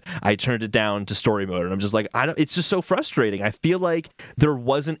with it. I turned it down to story mode, and I'm just like, it's just so frustrating. I feel like there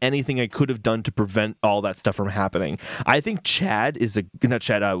wasn't anything I could have done to prevent all that stuff from happening. I think Chad is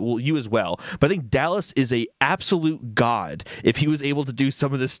you as well, but I think Dallas is a absolute god if he was able to do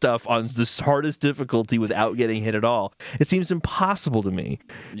some of this stuff on the hardest difficulty without getting hit at all. It seems impossible to me.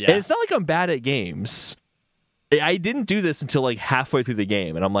 Yeah. And it's not like I'm bad at games. I didn't do this until like halfway through the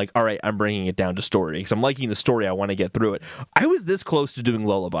game, and I'm like, all right, I'm bringing it down to story because I'm liking the story. I want to get through it. I was this close to doing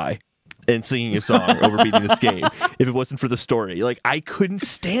Lullaby and singing a song over beating this game if it wasn't for the story. Like, I couldn't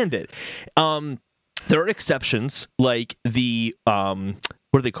stand it. There are exceptions, like the what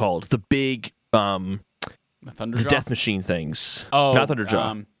are they called? The big the death machine things. Oh, not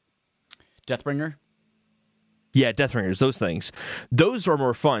Thunderjaw. Deathbringer. Yeah, Deathbringers, those things. Those are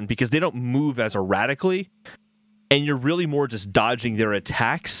more fun because they don't move as erratically, and you're really more just dodging their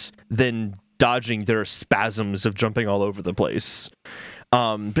attacks than dodging their spasms of jumping all over the place. But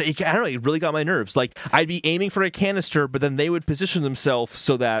I don't know, it really got my nerves. Like, I'd be aiming for a canister, but then they would position themselves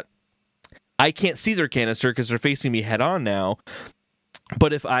so that I can't see their canister because they're facing me head on now.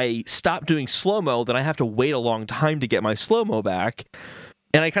 But if I stop doing slow-mo, then I have to wait a long time to get my slow-mo back.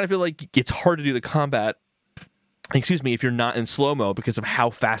 And I kind of feel like it's hard to do the combat, if you're not in slow-mo because of how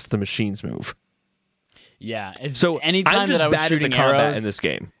fast the machines move. Yeah. So anytime I'm just that I was bad shooting at the combat arrows in this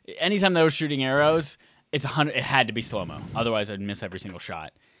game. Anytime that I was shooting arrows, it had to be slow-mo. Otherwise, I'd miss every single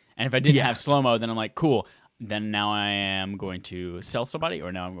shot. And if I didn't have slow-mo, then I'm like, cool. Then now I am going to stealth somebody,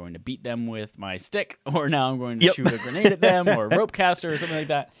 or now I'm going to beat them with my stick, or now I'm going to shoot a grenade at them, or a rope caster, or something like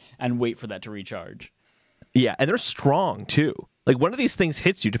that, and wait for that to recharge. Yeah, and they're strong, too. Like, one of these things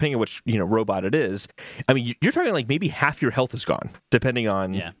hits you, depending on which robot it is. I mean, you're talking like maybe half your health is gone, depending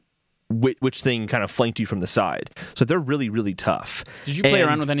on which thing kind of flanked you from the side. So they're really, really tough. Did you play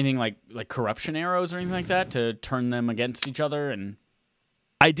around with anything like corruption arrows or anything like that to turn them against each other? And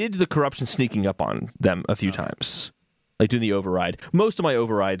I did the corruption sneaking up on them a few times, like doing the override. Most of my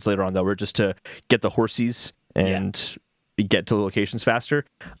overrides later on, though, were just to get the horsies and get to the locations faster.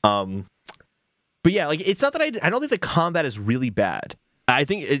 But yeah, like, it's not that I don't think the combat is really bad. I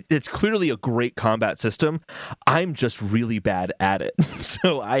think it's clearly a great combat system. I'm just really bad at it.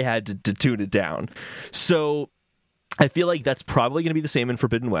 So I had to tune it down. So I feel like that's probably going to be the same in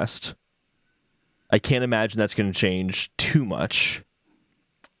Forbidden West. I can't imagine that's going to change too much.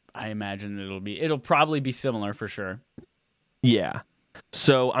 I imagine it'll probably be similar for sure. Yeah.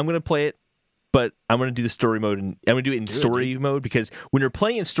 So I'm going to play it, but I'm going to do the story mode, and I'm going to do it in story mode because when you're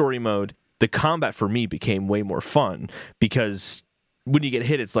playing in story mode, the combat for me became way more fun because when you get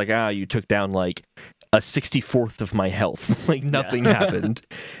hit, it's like, you took down like a 64th of my health. Like, nothing happened.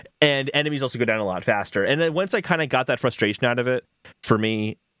 And enemies also go down a lot faster. And then once I kind of got that frustration out of it, for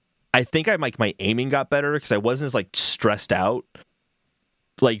me, I think my aiming got better because I wasn't as like stressed out,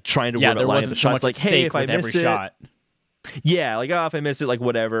 like trying to run a line of the shots. Like, hey, if I miss it, shot. Yeah, like, if I miss it, like,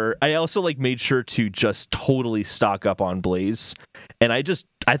 whatever. I also like made sure to just totally stock up on Blaze, and I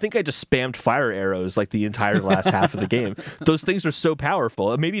think I just spammed fire arrows like the entire last half of the game. Those things are so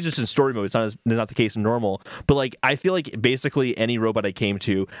powerful. Maybe just in story mode, it's not the case in normal, but like, I feel like basically any robot I came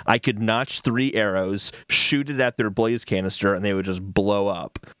to, I could notch 3 arrows, shoot it at their Blaze canister, and they would just blow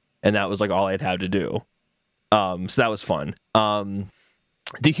up, and that was like all I'd had to do. So that was fun.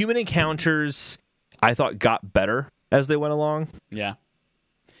 The human encounters I thought got better as they went along. Yeah.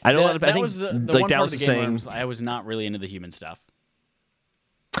 I know that I think was the like one Dallas part of the is game saying, I was not really into the human stuff.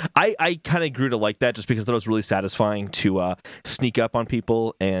 I kind of grew to like that just because I thought it was really satisfying to sneak up on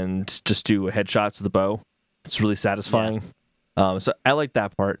people and just do headshots with the bow. It's really satisfying. So I like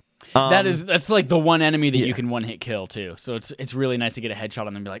that part. That's like the one enemy that you can one hit kill too. So it's really nice to get a headshot on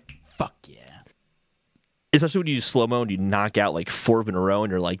them and be like, fuck yeah. Especially when you use slow-mo and you knock out like 4 of in a row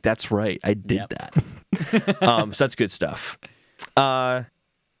and you're like, that's right, I did that. So that's good stuff. And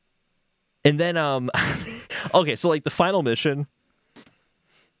then okay, so like the final mission,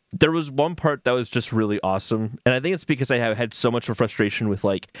 there was one part that was just really awesome, and I think it's because I have had so much frustration with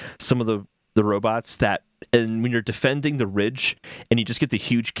like some of the robots that, and when you're defending the ridge and you just get the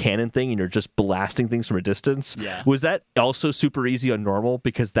huge cannon thing and you're just blasting things from a distance. Was that also super easy on normal?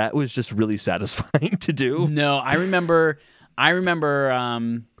 Because that was just really satisfying to do. No, I remember I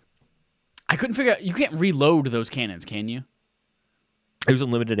couldn't figure out, you can't reload those cannons, can you? It was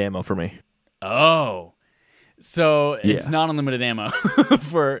unlimited ammo for me. Oh. So it's not unlimited ammo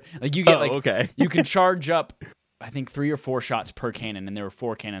for like you get okay. You can charge up I think 3 or 4 shots per cannon, and there were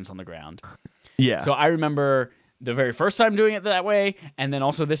 4 cannons on the ground. Yeah. So I remember the very first time doing it that way, and then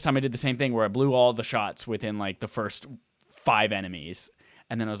also this time I did the same thing where I blew all the shots within like the first 5 enemies.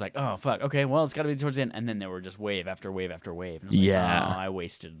 And then I was like, oh, fuck, okay, well, it's got to be towards the end. And then there were just wave after wave after wave. And I was like, oh, I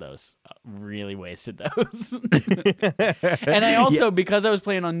wasted those. Really wasted those. And I also, because I was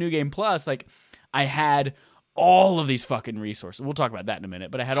playing on New Game Plus, like, I had all of these fucking resources. We'll talk about that in a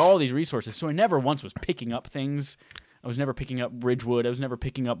minute. But I had all these resources, so I never once was picking up things. I was never picking up Ridgewood. I was never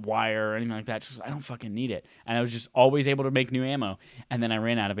picking up wire or anything like that. Just, I don't fucking need it. And I was just always able to make new ammo. And then I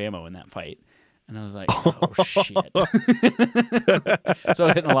ran out of ammo in that fight. And I was like, oh, shit. So I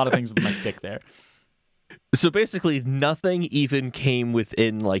was hitting a lot of things with my stick there. So basically, nothing even came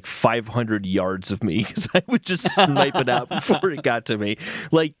within like 500 yards of me because I would just snipe it out before it got to me.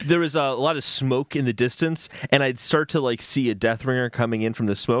 Like there was a lot of smoke in the distance, and I'd start to like see a Deathringer coming in from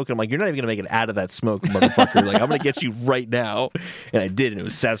the smoke. And I'm like, "You're not even gonna make it out of that smoke, motherfucker! Like I'm gonna get you right now." And I did, and it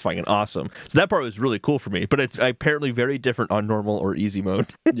was satisfying and awesome. So that part was really cool for me. But it's apparently very different on normal or easy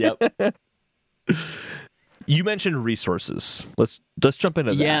mode. Yep. You mentioned resources. Let's jump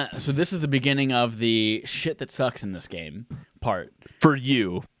into that. Yeah, so this is the beginning of the shit that sucks in this game part. For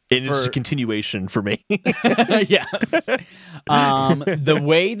you. And it's a continuation for me. Yes. The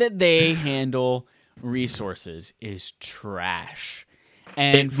way that they handle resources is trash.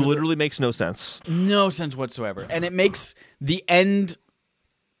 And it literally makes no sense. No sense whatsoever. And it makes the end...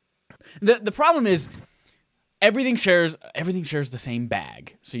 The problem is everything shares the same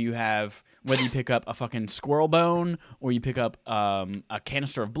bag. So you have... Whether you pick up a fucking squirrel bone, or you pick up a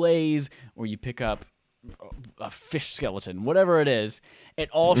canister of blaze, or you pick up a fish skeleton, whatever it is, it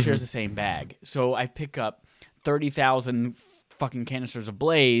all shares the same bag. So I pick up 30,000 fucking canisters of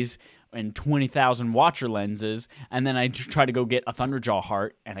blaze and 20,000 watcher lenses, and then I try to go get a Thunderjaw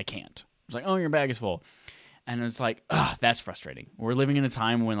heart, and I can't. It's like, oh, your bag is full. And it's like, that's frustrating. We're living in a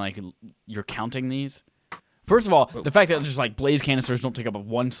time when like you're counting these. First of all, the fact that just like blaze canisters don't take up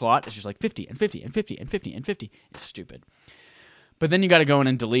one slot, it's just like 50 and 50 and 50 and 50 and 50. It's stupid. But then you got to go in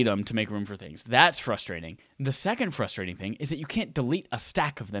and delete them to make room for things. That's frustrating. The second frustrating thing is that you can't delete a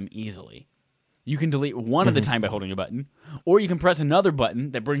stack of them easily. You can delete one at a time by holding a button, or you can press another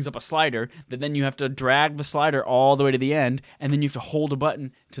button that brings up a slider that then you have to drag the slider all the way to the end, and then you have to hold a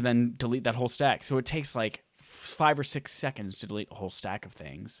button to then delete that whole stack. So it takes like 5 or 6 seconds to delete a whole stack of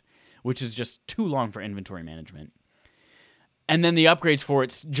things, which is just too long for inventory management. And then the upgrades for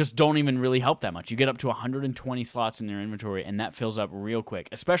it just don't even really help that much. You get up to 120 slots in your inventory, and that fills up real quick,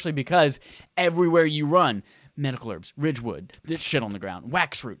 especially because everywhere you run, medical herbs, Ridgewood, this shit on the ground,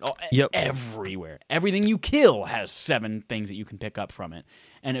 waxroot, everywhere. Everything you kill has 7 things that you can pick up from it.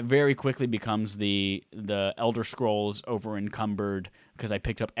 And it very quickly becomes the Elder Scrolls over encumbered because I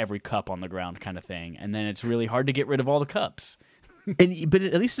picked up every cup on the ground kind of thing. And then it's really hard to get rid of all the cups. But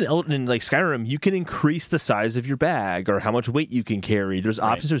at least in like Skyrim, you can increase the size of your bag or how much weight you can carry. There's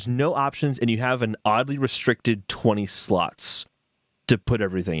options. There's no options, and you have an oddly restricted 20 slots to put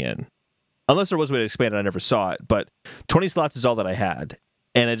everything in. Unless there was a way to expand it, I never saw it. But 20 slots is all that I had,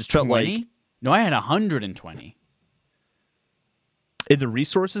 and I just felt 20? like no, I had 120 in the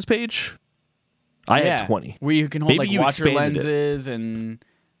resources page. I had 20, where you can hold Maybe like watcher lenses and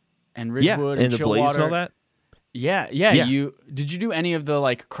Ridgewood and the chill blaze water. and all that. Yeah. Did you do any of the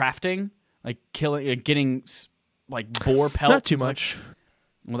like crafting, like killing, getting like boar pelts? Not too much.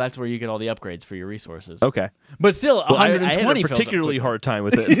 Well, that's where you get all the upgrades for your resources. Okay, but still, 120. I had a particularly hard time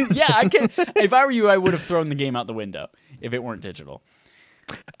with it. Yeah, I can. If I were you, I would have thrown the game out the window if it weren't digital.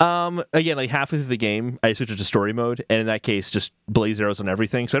 Again, like halfway through the game, I switched to story mode, and in that case, just blaze arrows on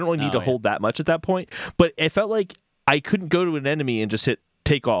everything. So I don't really need to hold that much at that point. But it felt like I couldn't go to an enemy and just hit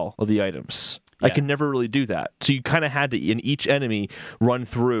take all of the items. I Yeah. could never really do that. So you kind of had to, in each enemy, run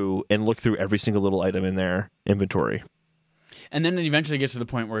through and look through every single little item in their inventory. And then it eventually gets to the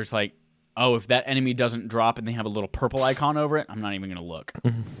point where it's like, oh, if that enemy doesn't drop and they have a little purple icon over it, I'm not even going to look.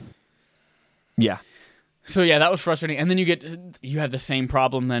 Yeah. So yeah, that was frustrating. And then you have the same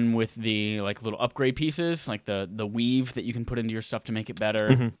problem then with the like little upgrade pieces, like the weave that you can put into your stuff to make it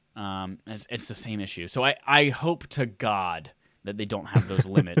better. It's the same issue. So I hope to God that they don't have those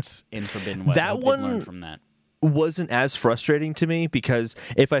limits in Forbidden West. I That hope one- they've learned from that. Wasn't as frustrating to me because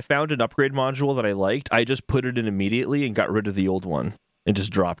if I found an upgrade module that I liked, I just put it in immediately and got rid of the old one and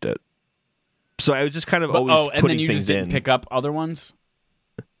just dropped it. So I was just kind of always and putting then you things just didn't in. pick up other ones?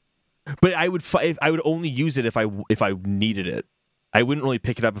 But I would only use it if I needed it. I wouldn't really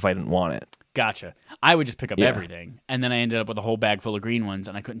pick it up if I didn't want it. Gotcha. I would just pick up Yeah. everything, and then I ended up with a whole bag full of green ones,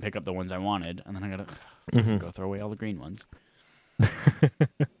 and I couldn't pick up the ones I wanted, and then I gotta go throw away all the green ones.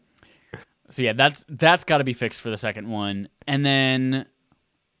 So yeah, that's got to be fixed for the second one, and then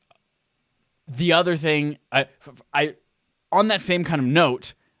the other thing, I on that same kind of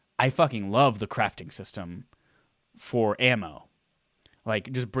note, I fucking love the crafting system for ammo. Like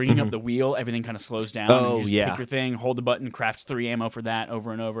just bringing up the wheel, everything kind of slows down. And Oh, you just yeah. pick your thing, hold the button, crafts 3 ammo for that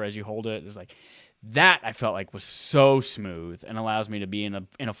over and over as you hold it. It's like that. I felt like was so smooth and allows me to be in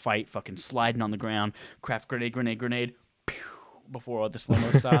a fight, fucking sliding on the ground, craft grenade, pew, before all the slow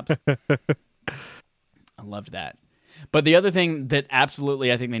mo stops. I loved that. But the other thing that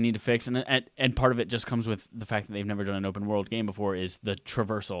absolutely I think they need to fix, and part of it just comes with the fact that they've never done an open world game before, is the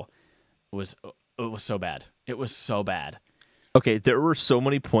traversal. It was so bad. It was so bad. Okay, there were so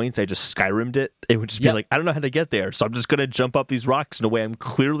many points I just Skyrim'd it. It would just be Yep. like, I don't know how to get there, so I'm just going to jump up these rocks in a way I'm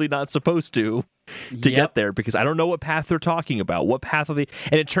clearly not supposed to get there because I don't know what path they're talking about. What path are they?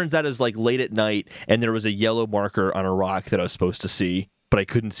 And it turns out it was like late at night, and there was a yellow marker on a rock that I was supposed to see, but I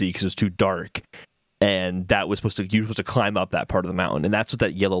couldn't see because it was too dark. And that was you were supposed to climb up that part of the mountain, and that's what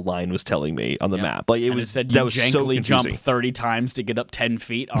that yellow line was telling me on the Yep. map. Like it And was said that you was so jankily confusing. jump 30 times to get up 10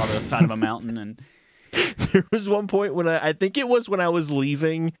 feet on the side of a mountain, and There was one point when I think it was when I was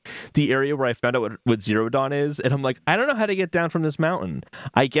leaving the area where I found out what Zero Dawn is, and I'm like, I don't know how to get down from this mountain.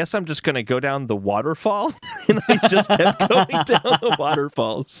 I guess I'm just gonna go down the waterfall, and I just kept going down the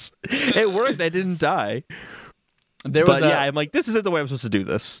waterfalls. It worked. I didn't die. there was But yeah, I'm like, this isn't the way I'm supposed to do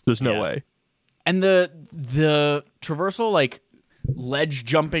this. There's no Yeah. way. and the traversal, like ledge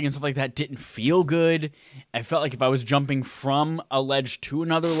jumping and stuff like that, didn't feel good. I felt like if I was jumping from a ledge to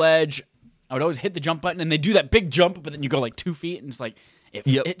another ledge, I would always hit the jump button, and they do that big jump, but then you go like 2 feet, and it's like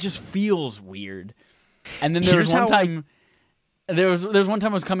it just feels weird. And then there was Here's one how I- time, there was one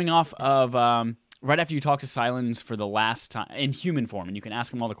time I was coming off of right after you talk to Silence for the last time in human form, and you can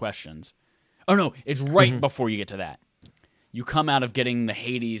ask him all the questions. Oh no, it's right before you get to that. You come out of getting the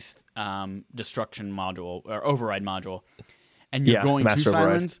Hades destruction module or override module, and you're Yeah, going to Master Override.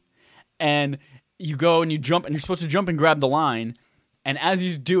 Silence, and you go and you jump, and you're supposed to jump and grab the line. And as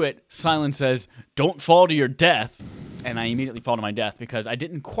you do it, Silence says, "Don't fall to your death." And I immediately fall to my death because I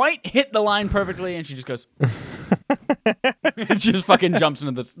didn't quite hit the line perfectly, and she just goes, and she just fucking jumps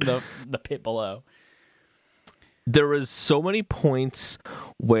into the pit below. There was so many points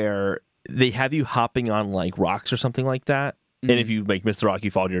where they have you hopping on like rocks or something like that. And if you like miss the rock,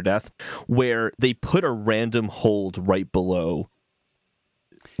 you fall to your death. Where they put a random hold right below.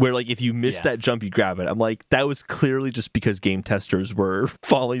 Where like if you miss Yeah. that jump, you grab it. I'm like, that was clearly just because game testers were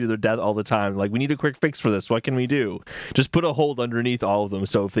falling to their death all the time. Like, we need a quick fix for this. What can we do? Just put a hold underneath all of them.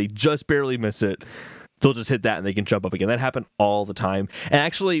 So if they just barely miss it, they'll just hit that and they can jump up again. That happened all the time. And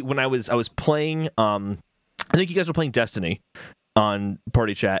actually, when I was playing, I think you guys were playing Destiny on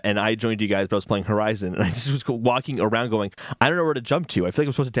Party Chat, and I joined you guys, but I was playing Horizon, and I just was walking around going, I don't know where to jump to. I feel like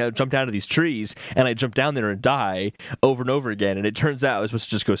I'm supposed to jump down to these trees, and I jump down there and die over and over again, and it turns out I was supposed to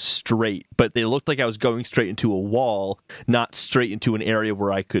just go straight, but it looked like I was going straight into a wall, not straight into an area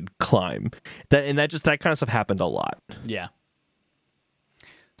where I could climb. That kind of stuff happened a lot. Yeah.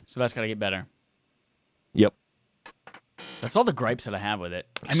 So that's got to get better. Yep. That's all the gripes that I have with it.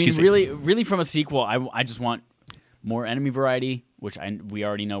 I Excuse mean, me. really, from a sequel, I just want more enemy variety, which we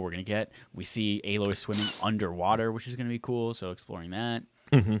already know we're gonna get. We see Aloy swimming underwater, which is gonna be cool. So exploring that,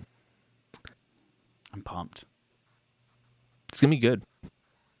 I'm pumped. It's going to be good.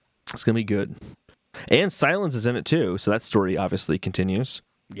 It's going to be good. And Silence is in it too, so that story obviously continues.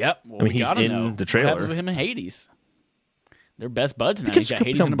 Yep. Well, I mean, we he's gotta in know the trailer. what happens with him and Hades. They're best buds now. Because He's got could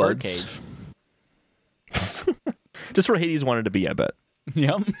Hades in a become birdcage. buds. Just where Hades wanted to be, I bet.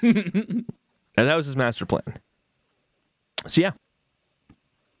 Yep. And that was his master plan. So yeah,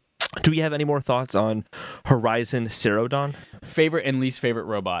 Do we have any more thoughts on Horizon Zero Dawn? Favorite and least favorite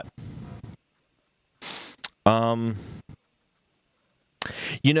robot?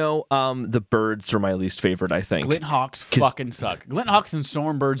 The birds are my least favorite, I think. Glint Hawks fucking suck. Glint Hawks and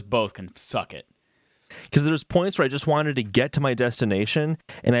Stormbirds both can suck it. Because there's points where I just wanted to get to my destination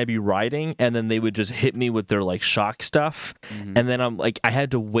and I'd be riding and then they would just hit me with their like shock stuff. Mm-hmm. And then I'm like, I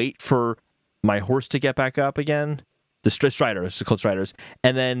had to wait for my horse to get back up again. The Strider, it's called Striders.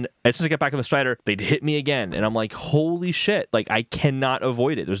 And then as soon as I get back on the Strider, they'd hit me again. And I'm like, holy shit. Like, I cannot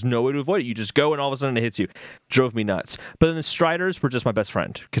avoid it. There's no way to avoid it. You just go and all of a sudden it hits you. Drove me nuts. But then the Striders were just my best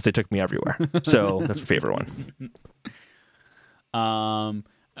friend because they took me everywhere. So that's my favorite one.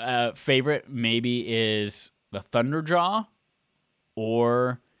 Favorite maybe is the Thunderjaw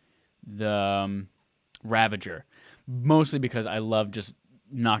or the Ravager. Mostly because I love just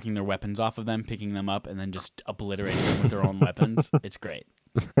knocking their weapons off of them, picking them up, and then just obliterating them with their own weapons. It's great.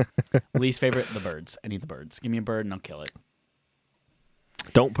 Least favorite, the birds. I need the birds. Give me a bird and I'll kill it.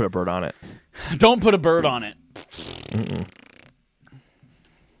 Don't put a bird on it. Don't put a bird on it. Mm-mm.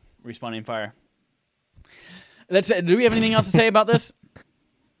 Respawning fire. That's it. Do we have anything else to say about this?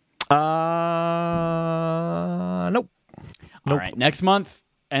 Nope. All right. Next month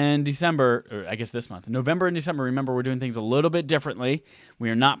and December, or I guess this month, November and December, remember we're doing things a little bit differently. We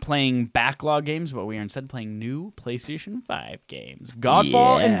are not playing backlog games, but we are instead playing new PlayStation 5 games.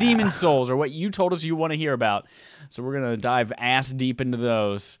 Godfall and Demon Souls are what you told us you want to hear about. So we're going to dive ass deep into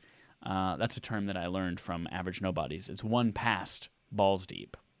those. That's a term that I learned from Average Nobodies. It's one past balls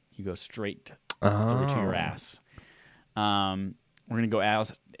deep. You go straight through to your ass. We're going to go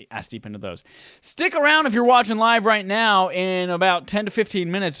ass deep into those. Stick around if you're watching live right now. In about 10 to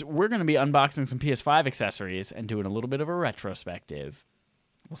 15 minutes, we're going to be unboxing some PS5 accessories and doing a little bit of a retrospective.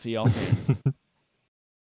 We'll see y'all soon.